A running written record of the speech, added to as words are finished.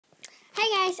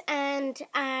Hi guys, and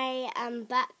I am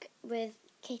back with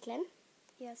Caitlin.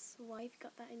 Yes, why have you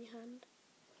got that in your hand?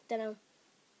 Don't know,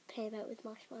 playing about with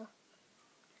marshmallow.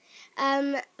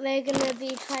 We're gonna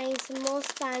be trying some more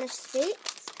Spanish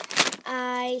sweets.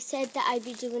 I said that I'd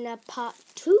be doing a part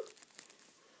 2.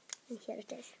 And here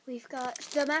it is. We've got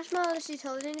the marshmallow she's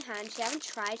holding in her hand. She hasn't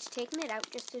tried. She's taking it out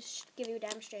just to give you a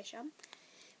demonstration.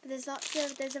 But there's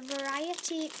a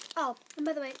variety. Oh, and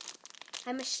by the way,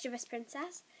 I'm Mischievous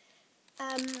Princess.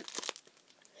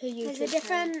 There's a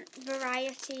different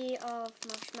variety of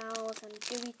marshmallows and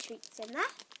gooey treats in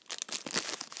there.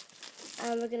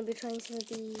 And we're going to be trying some of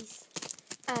these.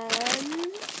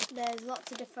 There's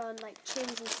lots of different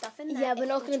chews and stuff in there. Yeah, we're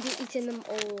not going to be eating them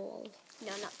all.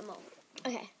 No, not them all.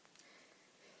 Okay.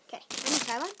 Okay, let me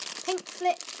try one. Pink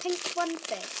one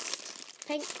first.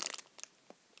 Pink.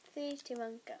 3, 2,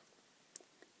 1, go.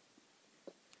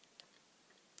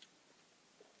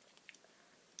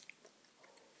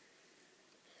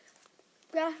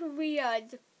 That's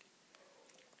weird.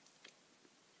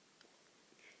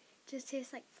 Just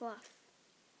tastes like fluff.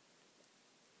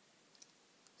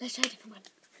 Let's try a different one.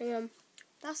 Hang on.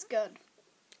 That's good.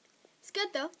 It's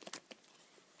good though.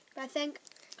 But I think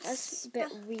that's a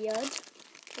bit weird.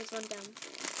 There's one down.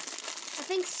 I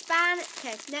think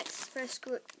okay, next for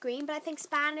green, but I think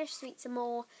Spanish sweets are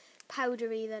more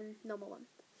powdery than normal one.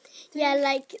 Yeah,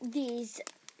 like these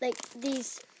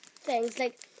things.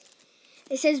 Like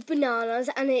it says bananas,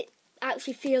 and it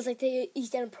actually feels like they're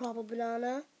eating a proper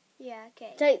banana. Yeah,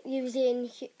 okay. It's like usually in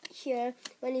here,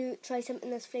 when you try something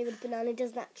that's flavoured banana, it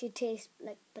doesn't actually taste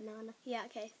like banana. Yeah,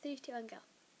 okay. 3, 2, 1, go.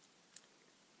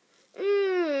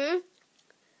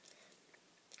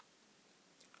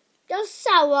 Just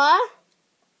sour.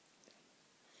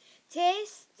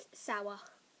 Tastes sour.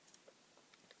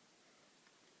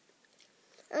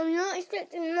 I'm not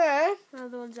expecting that.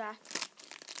 Another one's there.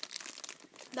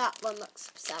 That one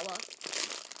looks sour.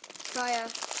 Try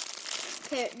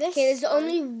Okay, there's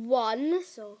only one.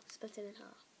 So split it in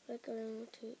half. We're going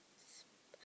to